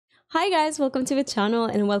Hi guys, welcome to the channel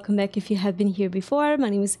and welcome back if you have been here before. My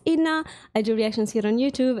name is Inna. I do reactions here on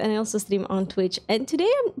YouTube and I also stream on Twitch. And today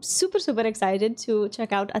I'm super excited to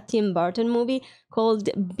check out a Tim Burton movie called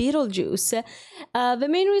Beetlejuice. The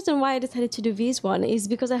main reason why I decided to do this one is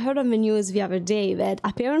because I heard on the news the other day that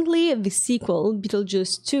apparently the sequel,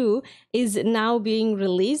 Beetlejuice 2, is now being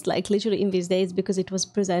released, like literally in these days, because it was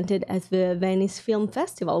presented at the Venice Film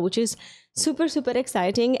Festival, which is super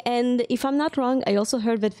exciting. And if I'm not wrong, I also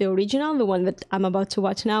heard that the original, the one that I'm about to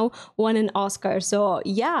watch now, won an Oscar. So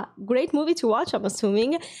yeah, great movie to watch, I'm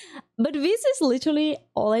assuming. But this is literally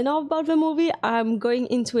all I know about the movie. I'm going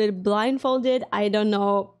into it blindfolded. I don't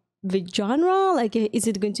know the genre, like is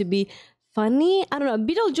it going to be funny? I don't know.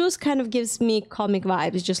 Beetlejuice kind of gives me comic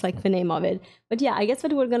vibes, just like the name of it. But yeah, I guess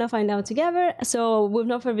that we're gonna find out together. So with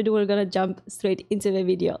no further ado, we're gonna jump straight into the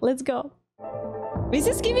video. Let's go. This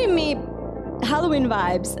is giving me Halloween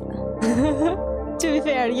vibes. To be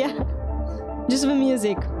fair, yeah. Just the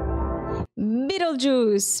music.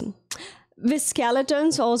 Beetlejuice. The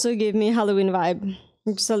skeletons also give me Halloween vibe.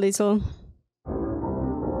 Just a little.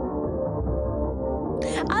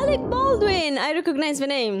 Alec Baldwin! I recognize the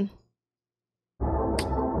name.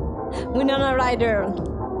 Winona Ryder.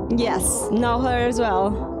 Yes, know her as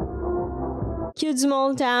well. Cute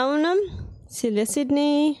Small Town. Celia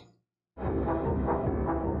Sydney.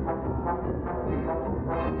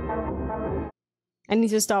 I need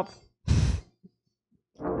to stop.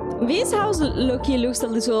 This house looks a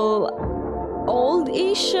little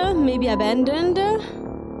old-ish, maybe abandoned.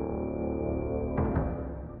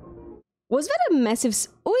 Was that a massive...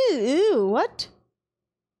 Ooh, what?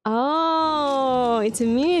 Oh, it's a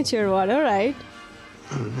miniature one, alright.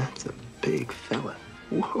 Oh, that's a big fella.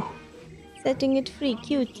 Whoa. Setting it free,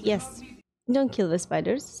 cute, yes. Don't kill the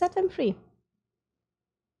spiders, set them free.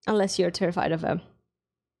 Unless you're terrified of them.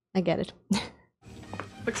 I get it.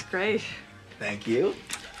 Looks great. Thank you.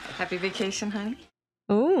 Happy vacation, honey.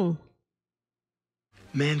 Oh.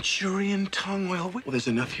 Manchurian tongue oil. Well, there's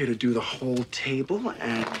enough here to do the whole table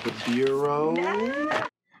and the bureau.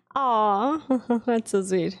 Aw, that's so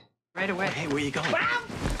sweet. Right away. Hey, where you going?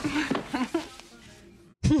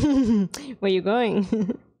 Where you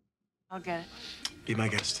going? I'll get it. Be my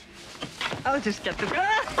guest. I'll just get the...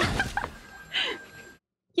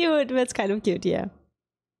 Cute, that's kind of cute, yeah.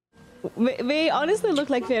 They honestly look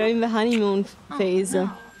like they're in the honeymoon phase. Oh,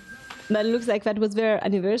 no. But it looks like that was their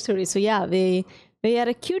anniversary. So yeah, they are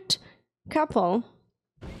a cute couple.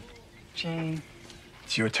 Jane.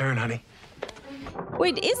 It's your turn, honey.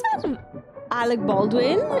 Wait, is that Alec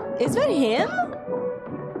Baldwin? Is that him?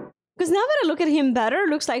 Because now that I look at him better, it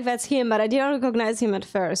looks like that's him, but I didn't recognize him at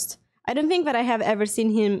first. I don't think that I have ever seen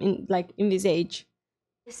him in this age.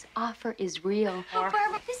 This offer is real. Oh,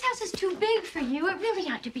 Barbara, this house is too big for you. It really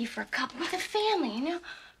ought to be for a couple with a family, you know?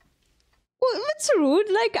 Well, that's rude.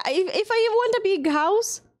 Like, if I want a big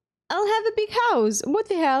house, I'll have a big house. What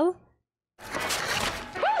the hell?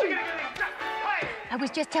 I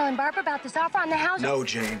was just telling Barbara about this offer on the house. No,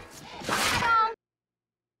 Jane.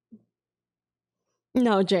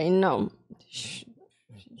 No, Jane, no. Shh.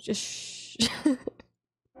 Just shh.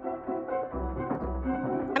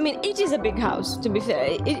 I mean, it is a big house, to be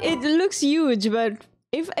fair. It looks huge, but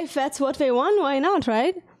if that's what they want, why not,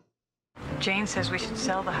 right? Jane says we should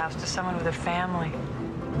sell the house to someone with a family.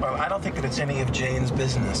 Well, I don't think that it's any of Jane's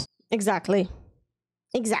business. Exactly.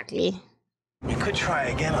 Exactly. We could try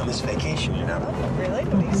again on this vacation, you know? Really?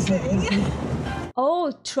 What are you saying?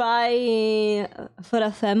 Oh, try for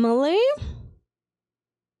a family?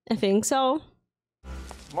 I think so.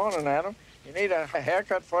 Morning, Adam. You need a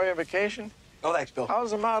haircut for your vacation? Oh, thanks, Bill.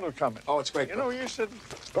 How's the model coming? Oh, it's great. You know, you said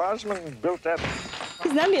Bosman built that.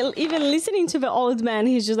 He's not even listening to the old man.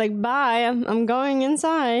 He's just like, bye, I'm going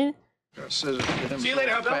inside. See you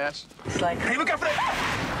later, Bill. fast. It's like... Hey, look out for that!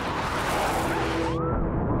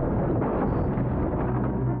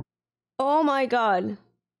 Oh my god.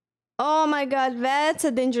 Oh my god, that's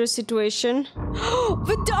a dangerous situation.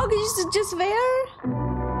 The dog is just there?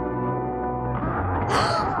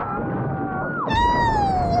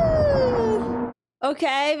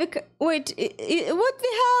 Okay, wait, what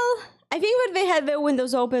the hell? I think that they had their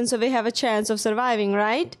windows open so they have a chance of surviving,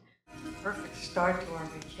 right? Perfect start to our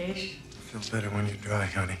vacation. Feels better when you're dry,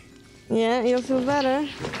 honey. Yeah, you'll feel better.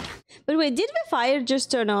 But wait, did the fire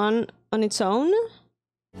just turn on its own?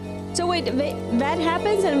 So wait, that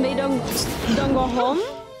happens and they don't go home?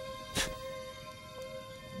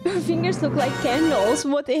 Her fingers look like candles.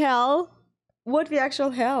 What the hell? What the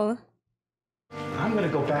actual hell? I'm gonna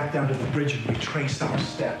go back down to the bridge and retrace our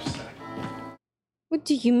steps. What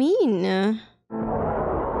do you mean?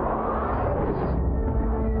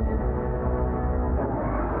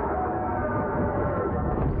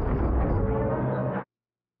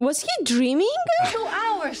 Was he dreaming? 2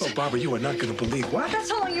 hours. Oh, Barbara, you are not going to believe what? That's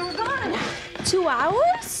how long you were gone. 2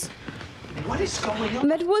 hours? What is going on?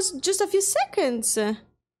 That was just a few seconds.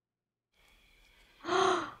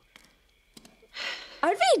 Are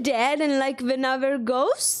they dead and like whenever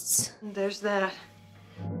ghosts? There's that.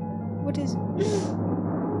 What is...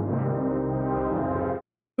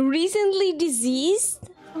 Recently deceased?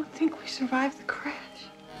 I don't think we survived the crash.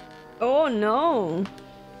 Oh no.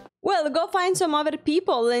 Well, go find some other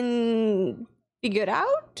people and figure it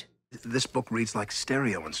out. This book reads like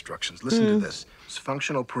stereo instructions. Listen to this. Its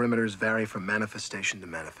functional perimeters vary from manifestation to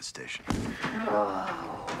manifestation.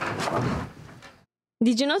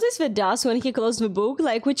 Did you notice the dust when he closed the book?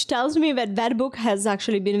 Like, which tells me that that book has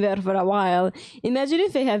actually been there for a while. Imagine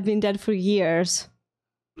if they have been dead for years.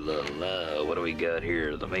 La la, what do we got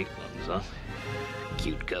here? The Maitlands, huh?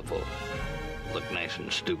 Cute couple. Look nice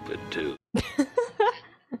and stupid, too.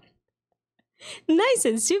 Nice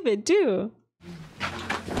and stupid, too.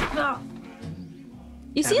 No.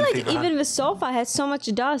 You see, like, even the sofa has so much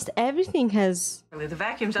dust. Everything has... Really, the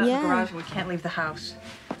vacuum's out in the garage and we can't leave the house.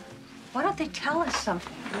 Why don't they tell us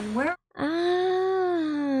something? Where?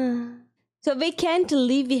 Ah. So they can't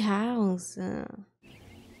leave the house.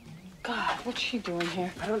 God, what's she doing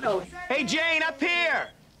here? I don't know. Hey, Jane, up here!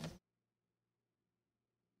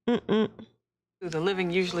 The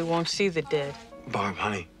living usually won't see the dead. Barb,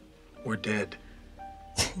 honey, we're dead.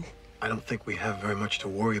 I don't think we have very much to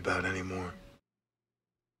worry about anymore.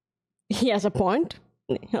 He has a point.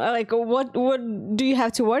 Like, what do you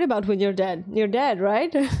have to worry about when you're dead? You're dead,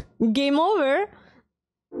 right? Game over.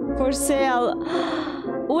 For sale.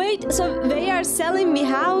 Wait, so they are selling the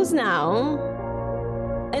house now?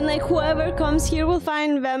 And like whoever comes here will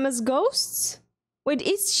find them as ghosts? Wait,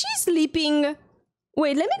 is she sleeping?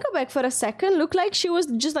 Wait, let me go back for a second. Look like she was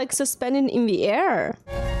just like suspended in the air.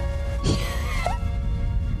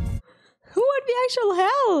 What the actual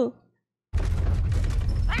hell?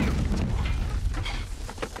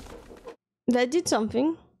 That did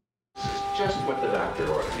something. Just what the doctor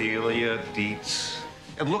ordered. Delia, Dietz.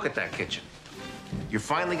 And look at that kitchen. You're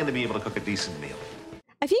finally going to be able to cook a decent meal.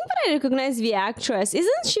 I think that I recognize the actress.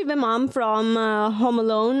 Isn't she the mom from Home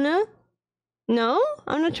Alone? No?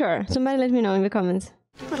 I'm not sure. Somebody let me know in the comments.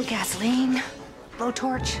 A little gasoline,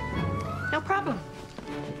 blowtorch. No problem.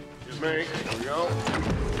 Excuse me. Here we go.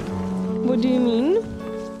 What do you mean?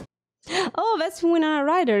 Oh, that's Winona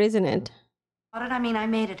Ryder, isn't it? How did I mean I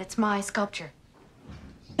made it? It's my sculpture.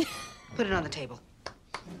 Put it on the table.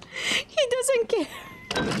 He doesn't care.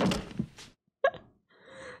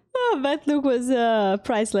 Oh, that look was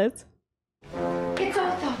priceless. It's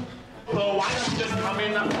Otho. Oh, why don't you just come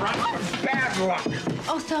in the front? Bad luck.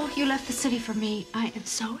 Otho, you left the city for me. I am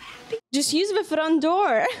so happy. Just use the front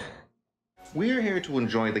door. We're here to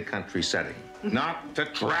enjoy the country setting, not to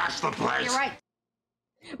trash the place. You're right.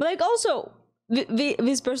 But like also,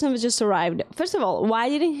 this person was just arrived. First of all, why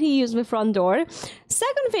didn't he use the front door?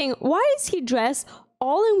 Second thing, why is he dressed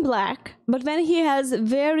all in black, but then he has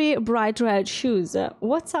very bright red shoes?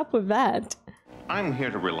 What's up with that? I'm here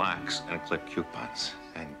to relax and clip coupons.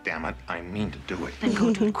 And damn it, I mean to do it. Then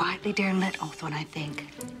go to it quietly, dear, and let Otho and I think.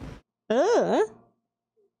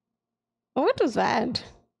 What was that?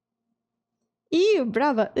 Ew,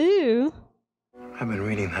 bravo, ew. I've been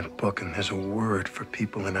reading that book, and there's a word for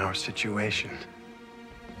people in our situation.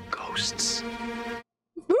 Ghosts.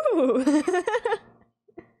 Ooh.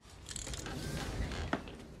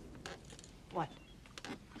 What?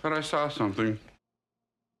 Thought I saw something.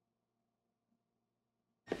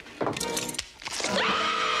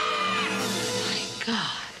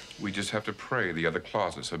 God. We just have to pray the other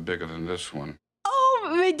closets are bigger than this one.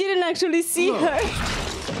 Oh, they didn't actually see her.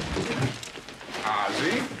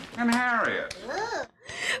 Ozzy and Harriet.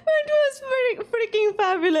 It was freaking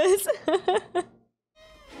fabulous.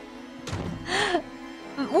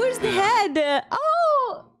 Where's the head?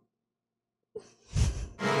 Oh!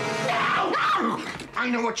 I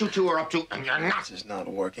know what you two are up to, and you're not. This is not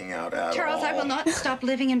working out at Charles, all. I will not stop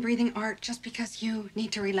living and breathing art just because you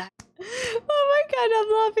need to relax. Oh my god, I'm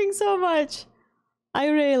laughing so much. I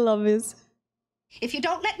really love this. If you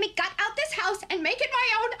don't let me gut out this house and make it my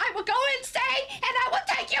own, I will go and stay, and I will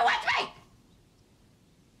take you with me!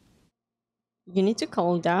 You need to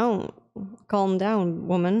calm down. Calm down,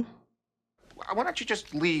 woman. Why don't you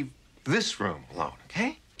just leave this room alone,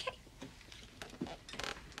 okay?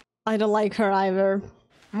 I don't like her either.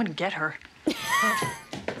 I'm gonna get her.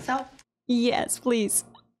 So, Yes, please.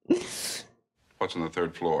 What's on the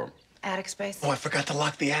third floor? attic space. Oh, I forgot to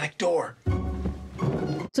lock the attic door.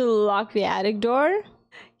 To lock the attic door?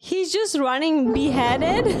 He's just running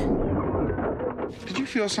beheaded? Did you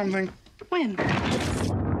feel something? When?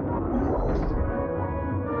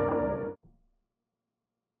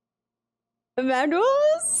 That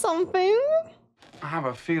was something. I have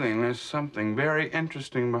a feeling there's something very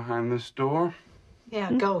interesting behind this door.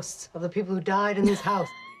 Yeah, ghosts of the people who died in this house.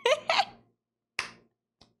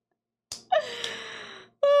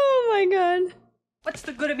 Oh my god. What's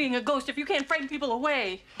the good of being a ghost if you can't frighten people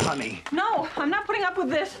away? Honey. No, I'm not putting up with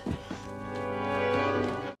this.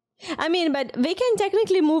 I mean, but they can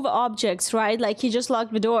technically move objects, right? Like, he just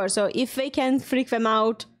locked the door. So if they can freak them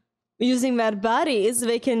out using their bodies,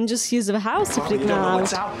 they can just use the house to freak You them don't know out.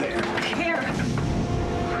 what's out there. Here.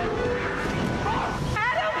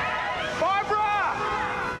 Adam!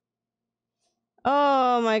 Barbara!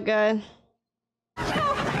 Oh my god. No,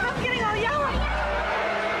 I'm getting all yellow.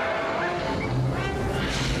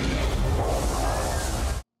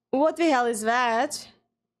 What the hell is that?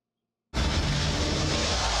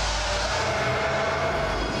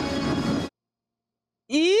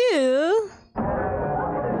 Ew.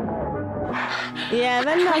 Yeah,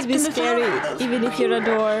 that must be scary, even if you're a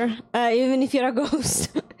door. Even if you're a ghost.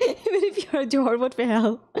 Even if you're a door, what the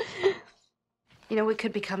hell? You know, we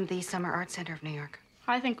could become the Summer Art Center of New York.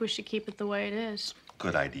 I think we should keep it the way it is.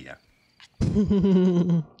 Good idea.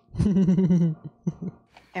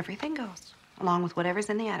 Everything goes, along with whatever's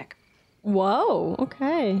in the attic. Whoa,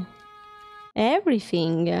 okay.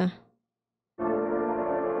 Everything.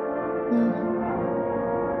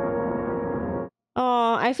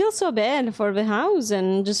 Oh, I feel so bad for the house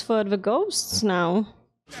and just for the ghosts now.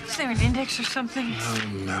 Is there an index or something? Oh,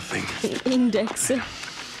 nothing. Index.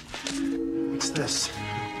 What's this?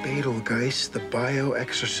 Beetlejuice, the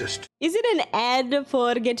bio-exorcist. Is it an ad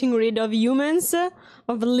for getting rid of humans?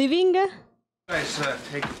 Of living? Guys,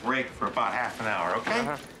 take a break for about half an hour,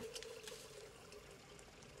 okay?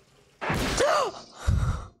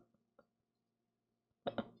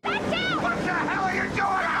 What the hell are you doing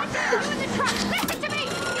out there? You in the truck! Listen to me!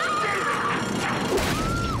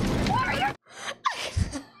 What are you?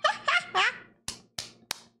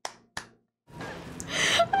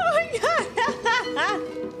 Oh my god!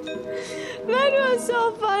 That was so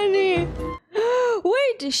funny!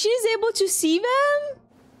 Wait, she's able to see them?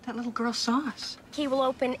 That little girl saw us. He will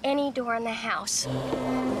open any door in the house.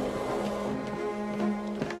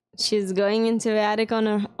 She's going into the attic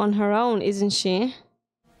on her own, isn't she?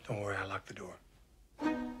 Don't worry, I locked the door.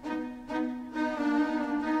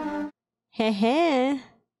 Heh.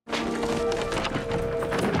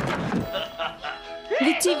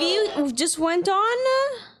 The TV just went on?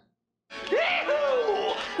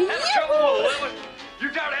 You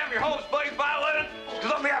gotta have your hose buddy violin,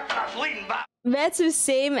 because I'm after our bleeding by. That's the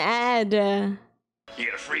same ad. You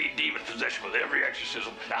get a free demon possession with every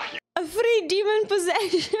exorcism. Now, A free demon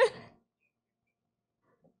possession.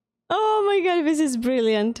 Oh my god, this is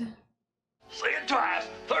brilliant. say it twice,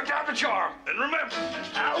 third time's a charm, and remember,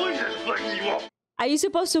 I was just flicking you off. Are you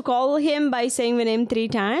supposed to call him by saying the name 3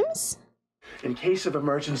 times? In case of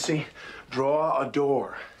emergency, draw a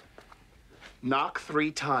door. Knock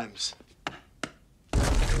 3 times.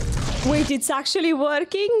 Wait, it's actually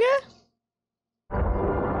working?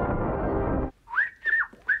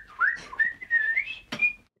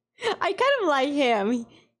 I kind of like him.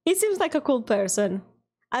 He seems like a cool person.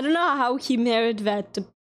 I don't know how he married that.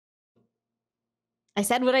 I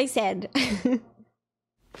said what I said.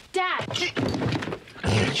 Dad!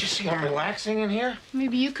 Can't you see I'm relaxing in here?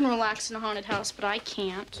 Maybe you can relax in a haunted house, but I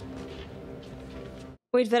can't.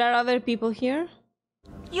 Wait, there are other people here?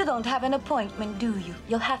 You don't have an appointment, do you?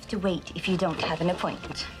 You'll have to wait if you don't have an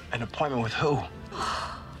appointment. An appointment with who?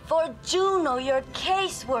 For Juno, your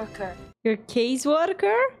caseworker. Your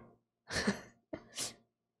caseworker?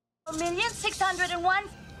 1,601,000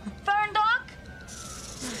 Fern Dock?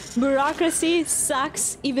 Bureaucracy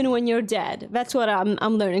sucks even when you're dead. That's what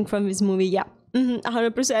I'm learning from this movie, yeah.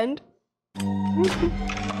 100%.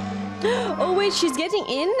 Oh wait, she's getting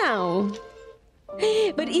in now.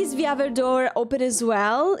 But is the other door open as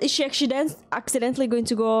well? Is she actually accidentally going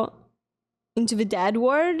to go into the dead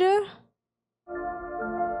world?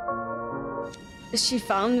 She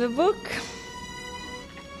found the book.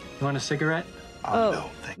 You want a cigarette? Oh, no,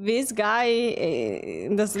 this guy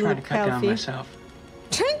doesn't look Trying to cut down healthy. myself.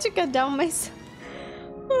 Trying to cut down myself.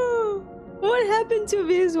 Oh, what happened to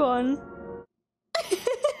this one?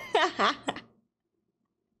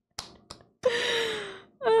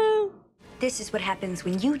 This is what happens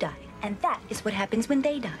when you die, and that is what happens when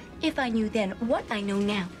they die. If I knew then what I know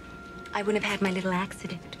now, I wouldn't have had my little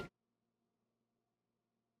accident.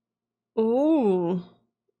 Ooh,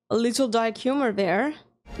 a little dark humor there.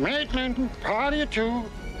 Maitland, party of 2.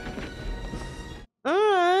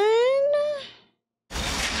 Alright.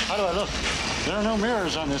 How do I look? There are no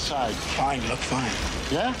mirrors on this side. Fine, look fine.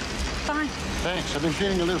 Yeah? Fine. Thanks. I've been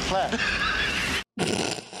feeling a little flat.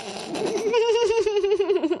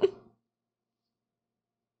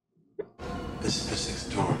 This is the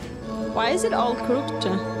 6th door. Why is it all crooked?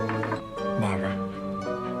 Barbara,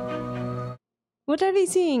 What are we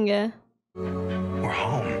seeing? we're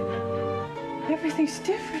home. Everything's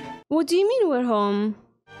different. What do you mean we're home?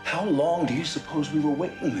 How long do you suppose we were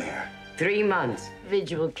waiting there? 3 months.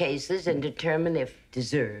 Individual cases and determine if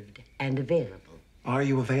deserved and available. Are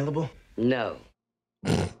you available? No.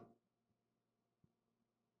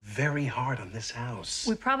 Very hard on this house.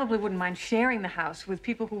 We probably wouldn't mind sharing the house with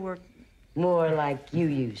people who were... More like you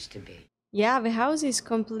used to be. Yeah, the house is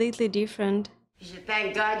completely different. You should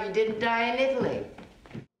thank God you didn't die in Italy.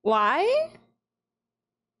 Why?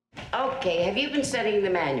 Okay, have you been studying the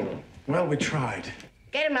manual? Well, we tried.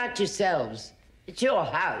 Get them out yourselves. It's your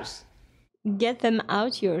house. Get them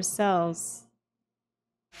out yourselves.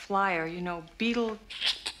 Flyer, you know, Beetle...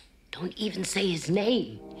 Don't even say his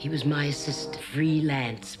name. He was my assistant,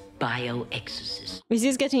 freelance bioexorcist. This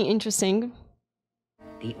is getting interesting.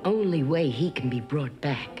 The only way he can be brought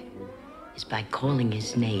back is by calling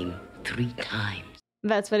his name 3 times.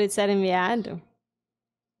 That's what it said in the ad.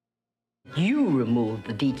 You remove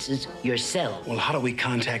the Beetlejuices yourself. Well, how do we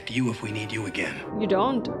contact you if we need you again? You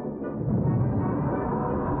don't.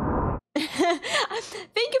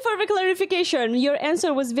 Thank you for the clarification. Your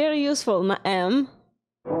answer was very useful, ma'am.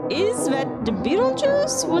 Is that the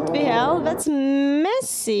Beetlejuice? What the hell? That's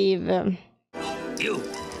massive. You.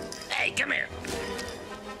 Hey, come here.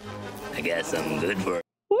 I got something good for you.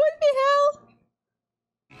 What the hell?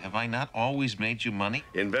 Have I not always made you money?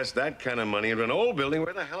 Invest that kind of money into an old building.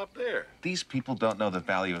 Where the hell up there? These people don't know the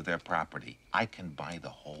value of their property. I can buy the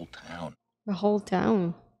whole town. The whole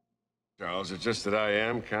town. Charles, it's just that I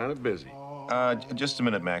am kind of busy. Just a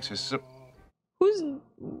minute, Max.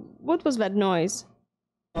 What was that noise?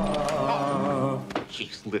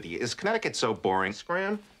 Jeez, Lydia, is Connecticut so boring?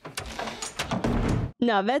 Scram?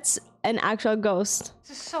 No, that's an actual ghost.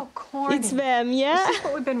 This is so corny. It's them, yeah? Is this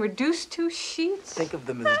what we've been reduced to? Sheets? Think of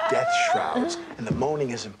them as death shrouds, and the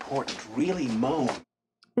moaning is important. Really moan.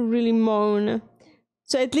 Really moan.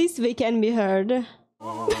 So at least they can be heard.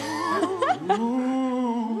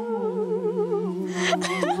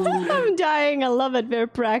 I'm dying. I love it. We're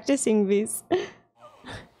practicing this.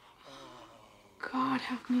 God,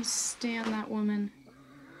 how can you stand that woman?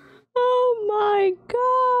 Oh my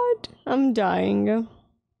god. I'm dying.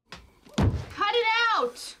 Cut it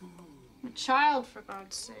out! I'm a child, for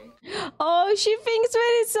God's sake. Oh, she thinks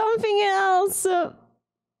that it's something else.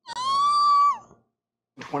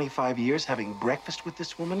 25 years having breakfast with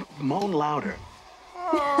this woman? Moan louder.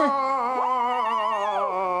 I'm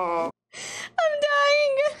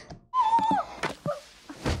dying.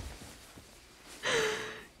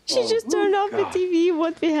 She just turned off the TV.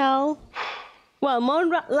 What the hell? Well,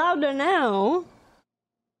 moan louder now.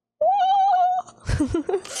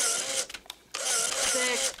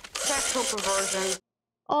 Sick. Sexual perversion.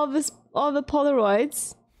 All the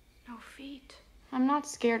Polaroids. No feet. I'm not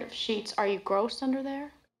scared of sheets. Are you gross under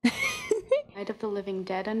there? Night of the Living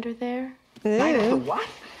Dead under there? Night of the what?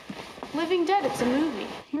 Living Dead, it's a movie.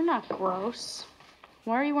 You're not gross.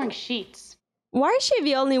 Why are you wearing sheets? Why is she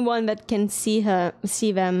the only one that can see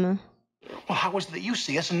them? Well, how is it that you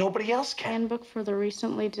see us and nobody else can? Handbook for the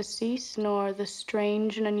recently deceased, nor the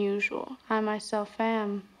strange and unusual. I myself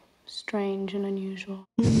am strange and unusual.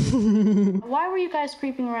 Why were you guys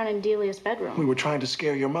creeping around in Delia's bedroom? We were trying to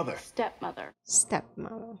scare your mother. Stepmother.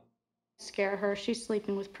 Stepmother. Scare her. She's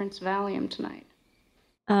sleeping with Prince Valium tonight.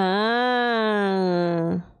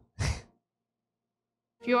 Ah.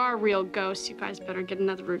 If you are a real ghost, you guys better get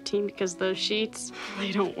another routine because those sheets,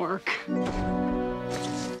 they don't work.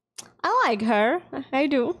 I like her. I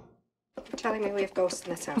do. You're telling me we have ghosts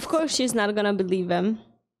in this house. Of course she's not gonna believe them.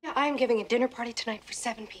 Yeah, I am giving a dinner party tonight for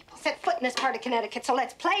 7 people. Set foot in this part of Connecticut, so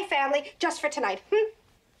let's play family just for tonight.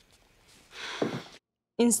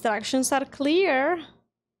 Instructions are clear.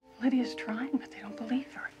 Lydia's trying, but they don't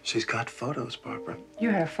believe her. She's got photos, Barbara.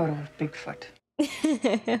 You had a photo of Bigfoot.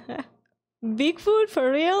 Bigfoot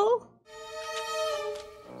for real?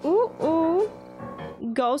 Ooh, ooh.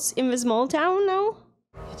 Ghosts in the small town now?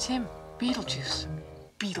 It's him. Beetlejuice.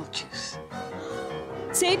 Beetlejuice.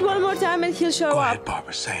 Say it one more time and he'll show Go up. ahead,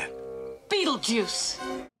 Barbara, say it. Beetlejuice.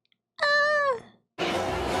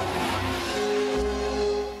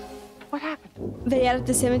 What happened? They are at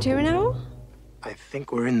the cemetery now? I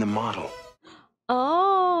think we're in the model.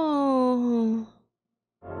 Oh.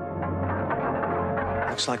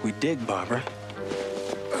 Looks like we dig, Barbara.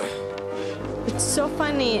 It's so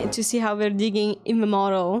funny to see how they're digging in the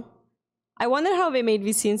model. I wonder how they made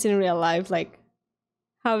these scenes in real life, like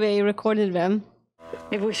how they recorded them.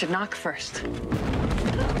 Maybe we should knock first.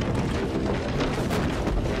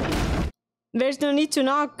 There's no need to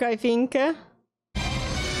knock, I think.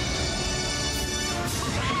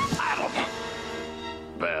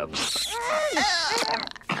 Babs.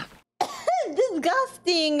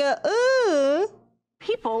 Disgusting.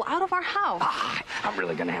 People out of our house. I'm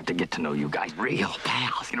really gonna have to get to know you guys, real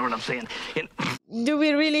pals. You know what I'm saying? Do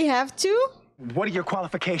we really have to? What are your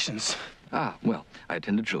qualifications? Well, I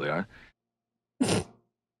attended Juilliard.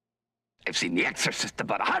 I've seen The Exorcist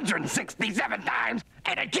about 167 times,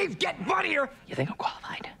 and it keeps getting funnier. You think I'm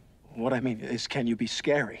qualified? What I mean is, can you be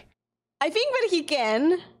scary? I think that he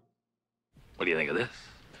can. What do you think of this?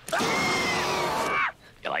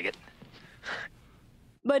 You like it?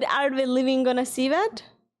 But are we living gonna see that?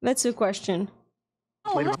 That's the question.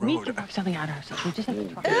 Oh, we need to work something out ourselves. We just have to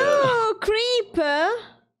try. Oh, creep!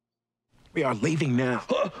 We are leaving now.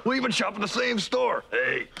 We even shop in the same store.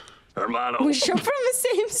 Hey, hermano. We shop from the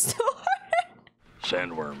same store.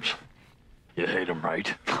 Sandworms. You hate them,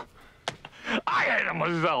 right? I hate them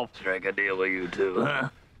myself. Strike a deal with you too, huh?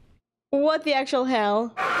 What the actual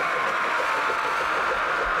hell?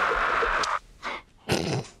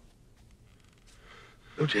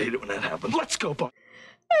 Don't you hate it when that happens? Let's go, Bob.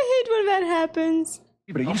 I hate when that happens.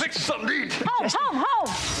 I'll fix something to eat. Home.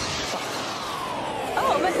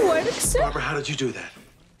 Oh, that works. Barbara, how did you do that?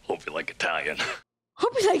 Hope you like Italian.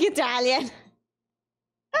 Hope you like Italian.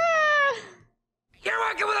 You're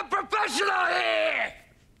working with a professional here!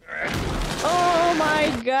 Oh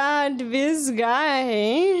my god, this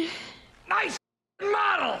guy. Nice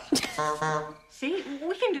model! See,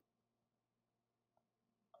 we can do.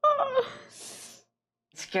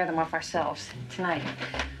 Scare them off ourselves tonight.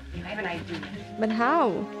 I have an idea. But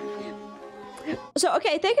how? So,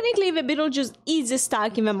 okay, technically the Beetlejuice is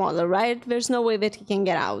stuck in the model, right? There's no way that he can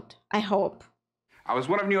get out. I hope. I was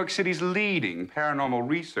one of New York City's leading paranormal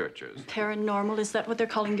researchers. Paranormal? Is that what they're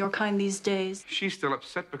calling your kind these days? She's still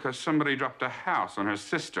upset because somebody dropped a house on her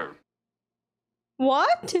sister.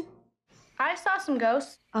 What? I saw some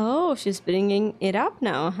ghosts. Oh, she's bringing it up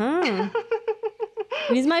now, huh?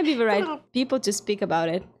 These might be the right people to speak about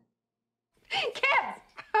it. Kids!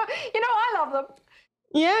 You know I love them.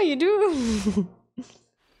 Yeah, you do.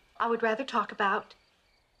 I would rather talk about...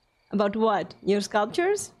 About what? Your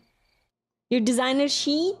sculptures? Your designer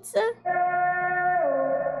sheets?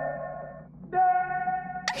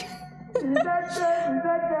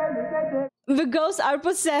 The ghosts are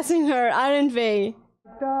possessing her, aren't they?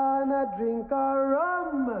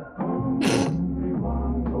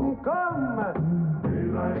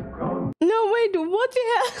 No, wait, what the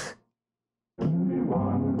hell?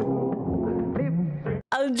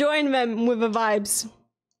 I'll join them with the vibes.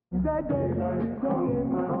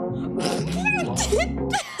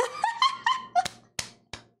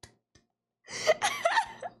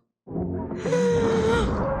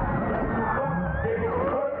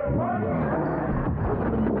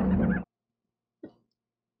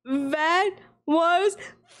 That was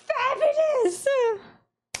fabulous!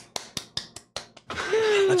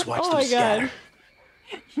 Let's watch them my scatter.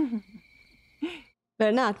 God.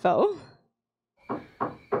 They're not, though.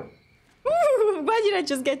 Why did I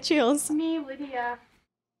just get chills? Me, Lydia.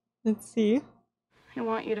 Let's see. I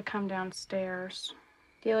want you to come downstairs.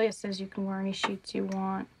 Delia says you can wear any sheets you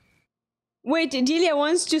want. Wait, Delia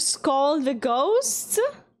wants to scold the ghosts?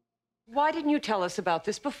 Why didn't you tell us about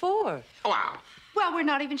this before? Wow. Well, we're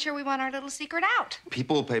not even sure we want our little secret out.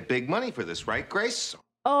 People will pay big money for this, right, Grace?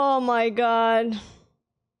 Oh my god.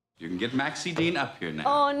 You can get Maxie Dean up here now.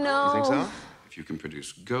 Oh no. You think so? If you can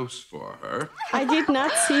produce ghosts for her. I did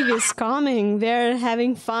not see this coming. They're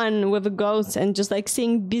having fun with the ghosts and just like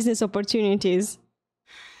seeing business opportunities.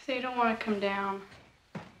 They don't want to come down.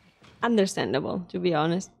 Understandable, to be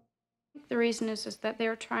honest. The reason is that they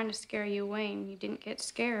were trying to scare you away and you didn't get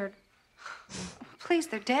scared. Please,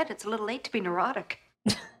 they're dead. It's a little late to be neurotic.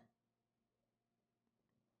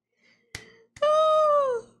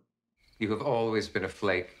 You have always been a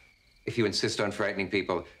flake. If you insist on frightening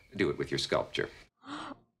people, do it with your sculpture.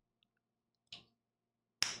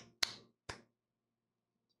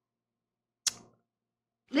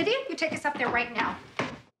 Lydia, you take us up there right now.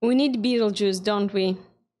 We need Beetlejuice, don't we?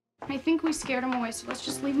 I think we scared him away, so let's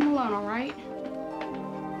just leave him alone, all right?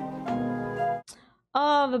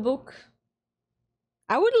 Oh, the book.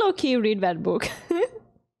 I would low-key read that book.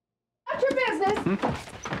 What's your business?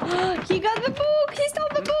 He got the book! He stole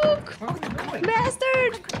the book!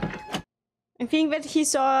 Bastard! I think that he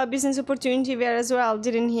saw a business opportunity there as well,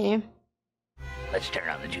 didn't he? Let's turn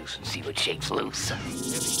on the juice and see what shakes loose.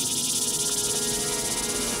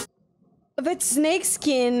 That snake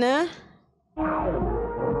skin.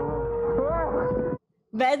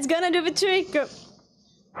 That's gonna do the trick.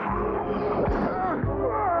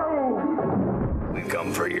 We've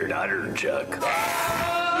come for your daughter, Chuck.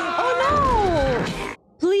 Oh no!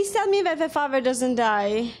 Please tell me that the father doesn't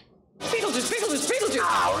die. Beetlejuice, Beetlejuice, Beetlejuice!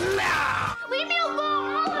 Oh, no! Leave me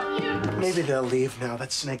alone, all of you! Maybe they'll leave now.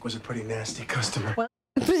 That snake was a pretty nasty customer.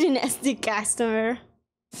 Pretty nasty customer.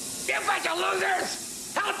 You bunch of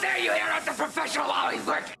losers! How dare you hear out the professional always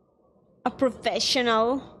work? A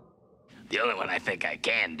professional. The only one I think I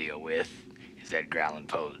can deal with is that growling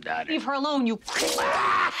Poe's daughter. Leave her alone, you.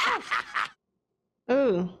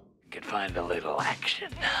 Ooh. Could find a little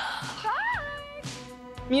action.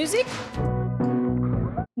 Music?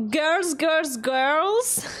 Girls, girls,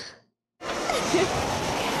 girls.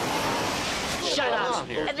 Shut up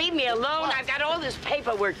and leave me alone. I've got all this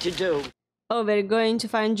paperwork to do. Oh, we're going to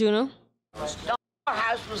find Juno. The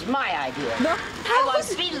house was my idea. No, I want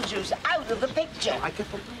Beetlejuice out of the picture.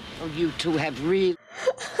 Oh, you two have real.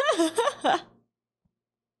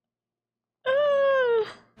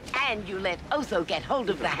 And you let Otho get hold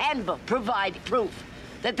of the handbook. Provide proof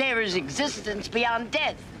that there is existence beyond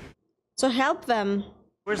death. So help them.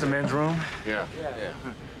 Where's the men's room? Yeah.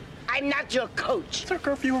 I'm not your coach. Is there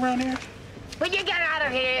curfew around here? Will you get out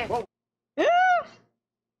of here?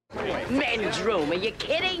 Men's room, are you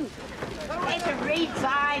kidding? Can't you read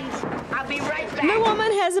signs? I'll be right back. The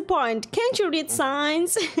woman has a point. Can't you read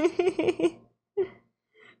signs?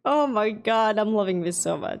 Oh my god, I'm loving this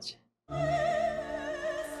so much.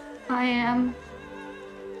 I am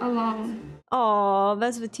alone. Oh,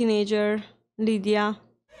 that's the teenager, Lydia.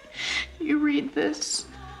 You read this,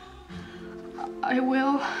 I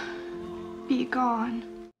will be gone.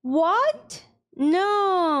 What?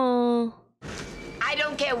 No. I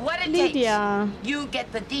don't care what it Lydia. takes. You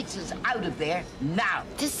get the Dietzes out of there now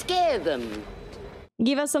to scare them.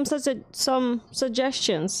 Give us some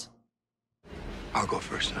suggestions. I'll go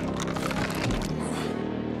first, then.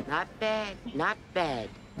 Not bad, not bad.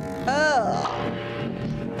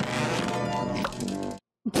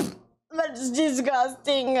 That's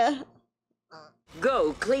disgusting.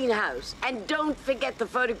 Go clean house and don't forget the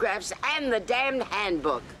photographs and the damned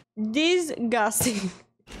handbook. Disgusting.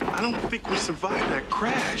 I don't think we survived that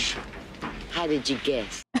crash. How did you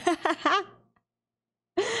guess? How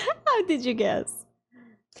did you guess?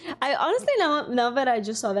 I honestly, now that I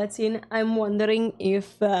just saw that scene, I'm wondering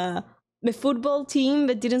if the football team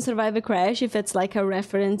that didn't survive a crash, if it's like a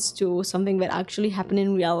reference to something that actually happened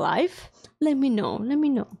in real life. Let me know. Let me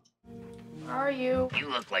know. Where are you? You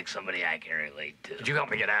look like somebody I can relate to. Could you help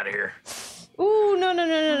me get out of here? Ooh,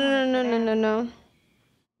 no.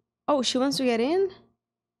 Oh, she wants to get in?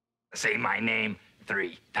 Say my name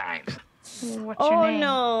 3 times. What's your name?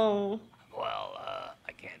 No. Well,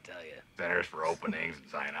 I can't tell you. Centers for openings and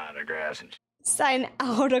sign autographs and... Sign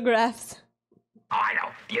autographs. Oh, I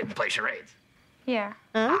know. You can play charades. Yeah.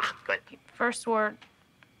 Huh? Good. First word,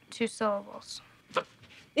 2 syllables.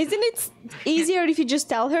 Isn't it easier if you just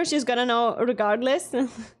tell her? She's gonna know regardless.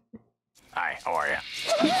 Hi, how are you?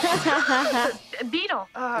 Beetle.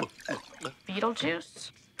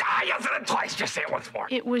 Beetlejuice? Ah, you said it twice. Just say it once more.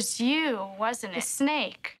 It was you, wasn't it? A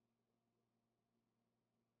snake.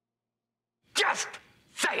 Just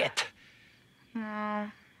say it. No.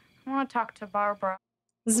 I want to talk to Barbara.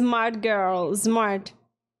 Smart girl. Smart.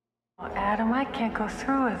 Oh, Adam, I can't go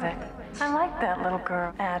through with it. I like that little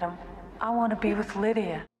girl, Adam. I want to be with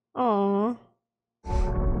Lydia. Aww.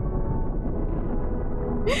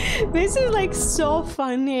 This is like so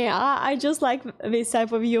funny. I just like this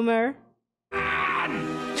type of humor.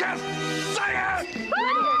 Just say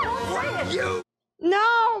it! You!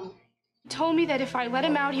 No! He told me that if I let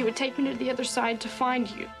him out, he would take me to the other side to find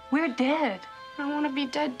you. We're dead. I want to be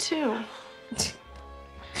dead too.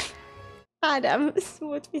 Adam,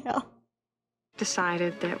 what the hell?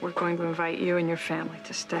 Decided that we're going to invite you and your family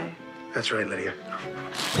to stay. That's right, Lydia.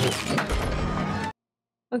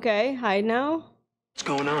 Okay, hide now. What's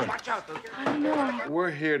going on? I don't know.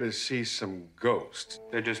 We're here to see some ghosts.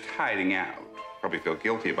 They're just hiding out. Probably feel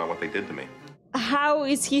guilty about what they did to me. How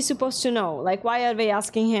is he supposed to know? Like, why are they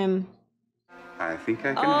asking him? I think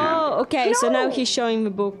I can handle Oh, okay, so now he's showing the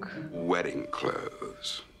book. wedding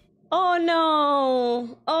clothes. Oh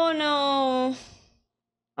no! Oh no!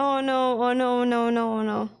 Oh no, oh no, no, no,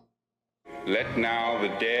 no. Let now the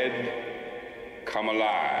dead come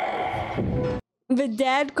alive. The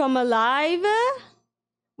dead come alive?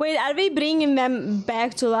 Wait, are we bringing them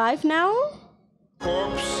back to life now?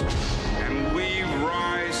 Corpse, and we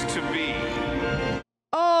rise to be.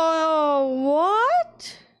 Oh,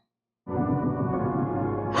 what?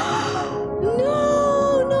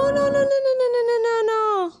 No, no, no, no, no, no, no, no, no, no,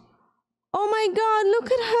 no. Oh my god, look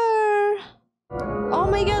at her. Oh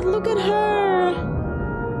my god, look at her.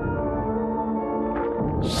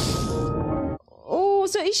 Oh,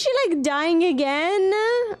 so is she like dying again?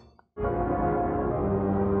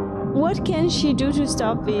 What can she do to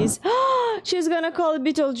stop this? She's gonna call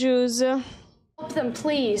Beetlejuice. Help them,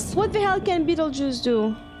 please. What the hell can Beetlejuice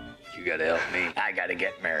do? You gotta help me. I gotta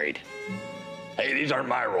get married. Hey, these aren't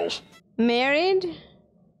my rules. Married?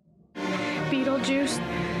 Beetlejuice.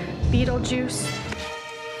 Beetlejuice.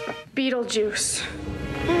 Beetlejuice.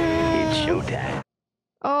 It's showtime.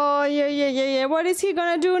 Oh, yeah. What is he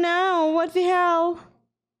gonna do now? What the hell?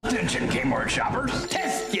 Attention, Kmart shoppers.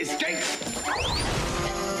 Test your strength.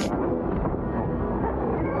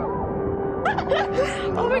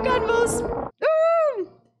 Oh my god, Moose!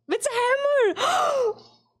 It's a hammer!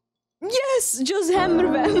 Yes, just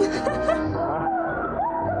hammer them.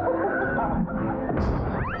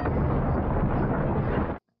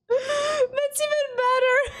 That's even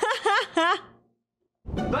better.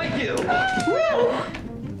 Thank you.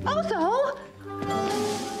 Also,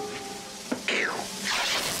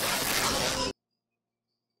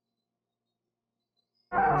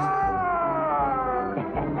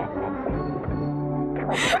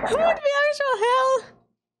 What the actual hell?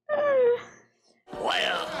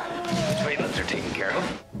 Well, toilets are taken care of.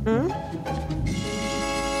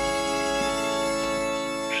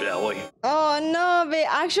 Shall we? Oh no, they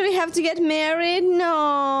actually have to get married?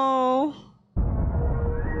 No.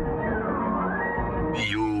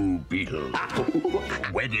 You, Beetle.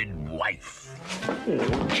 Wedded wife. Oh,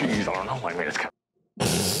 jeez, I don't know. I mean, it's kind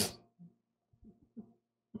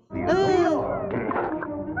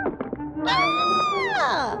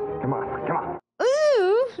Ah! Come on.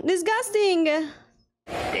 Ooh, disgusting.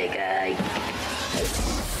 Big eye.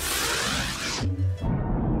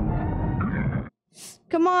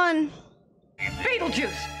 Come on.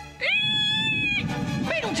 Beetlejuice.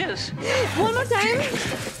 Beetlejuice. One more time.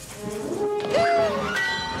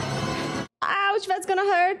 Ouch, that's gonna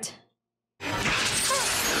hurt.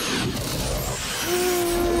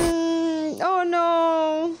 Oh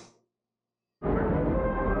no.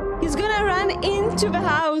 He's gonna run into the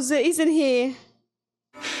house, isn't he?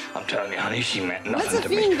 I'm telling you, honey, she meant nothing That's a to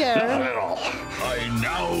finger. me. Nothing at all. I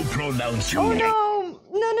now pronounce you. Oh no.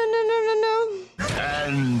 No.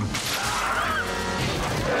 And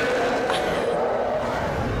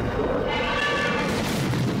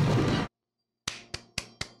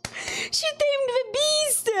She tamed the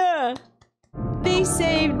beast! They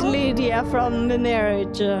saved Lydia from the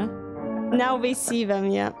marriage. Now we see them,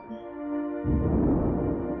 yeah.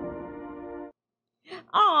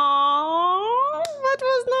 Aww, that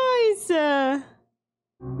was nice.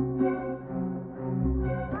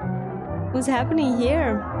 What's happening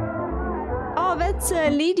here? Oh, that's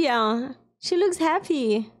Lydia. She looks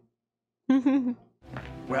happy.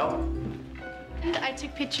 Well, I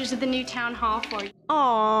took pictures of the new town hall for you.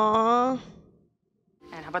 Aww.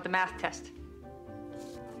 And how about the math test?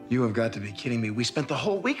 You have got to be kidding me. We spent the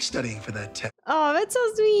whole week studying for that test. Oh, that's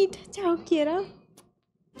so sweet. Ciao, Kira.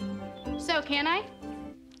 So, can I?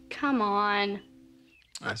 Come on.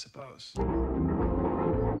 I suppose.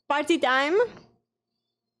 Party time.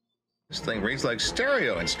 this thing reads like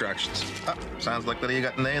stereo instructions. Oh, sounds like Lydia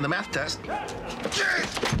got an A in the math test.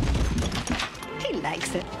 He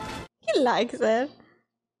likes it. He likes it.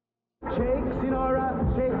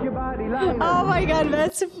 Oh my god,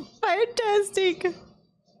 that's fantastic.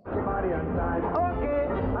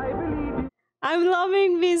 I'm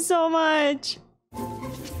loving this so much.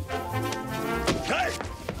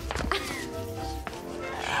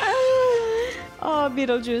 Oh,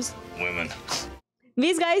 Beetlejuice. Women.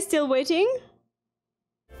 This guy is still waiting.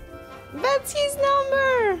 That's his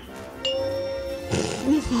number.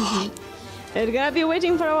 They're gonna be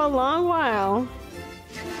waiting for a long while.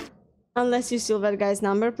 Unless you steal that guy's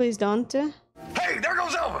number, please don't. hey, there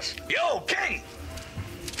goes Elvis. Yo, King.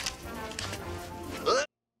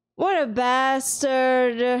 What a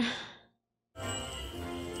bastard.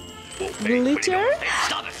 Glitter?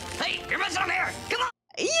 Stop it! Hey, you're messing up here! Come on!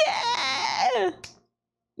 Yeah!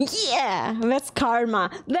 Yeah! That's karma.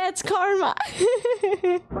 That's karma.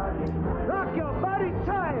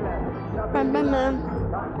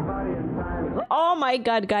 Oh my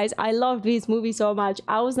god, guys, I love this movie so much.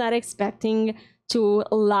 I was not expecting to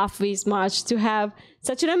laugh this much, to have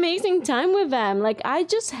such an amazing time with them. Like, I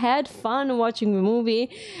just had fun watching the movie.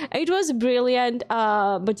 It was brilliant,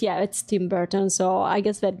 but yeah, it's Tim Burton, so I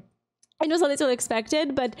guess that It was a little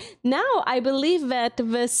expected, but now I believe that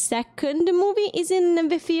the second movie is in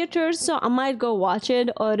the theater, so I might go watch it,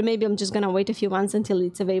 or maybe I'm just gonna wait a few months until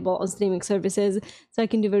it's available on streaming services so I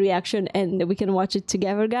can do the reaction and we can watch it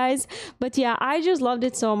together, guys. But yeah, I just loved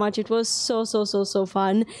it so much. It was so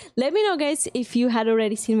fun. Let me know, guys, if you had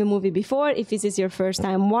already seen the movie before, if this is your first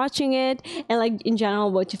time watching it, and like in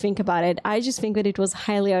general what you think about it. I just think that it was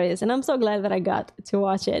hilarious, and I'm so glad that I got to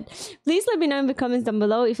watch it. Please let me know in the comments down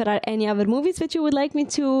below if there are any other movies that you would like me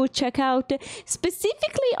to check out.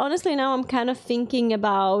 Specifically, honestly, now I'm kind of thinking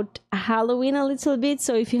about Halloween a little bit,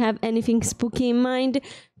 so if you have anything spooky in mind,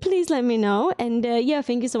 please let me know. And yeah,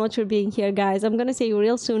 thank you so much for being here, guys. I'm gonna see you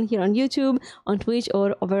real soon here on YouTube, on Twitch,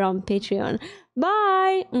 or over on Patreon.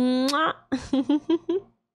 Bye. Mwah.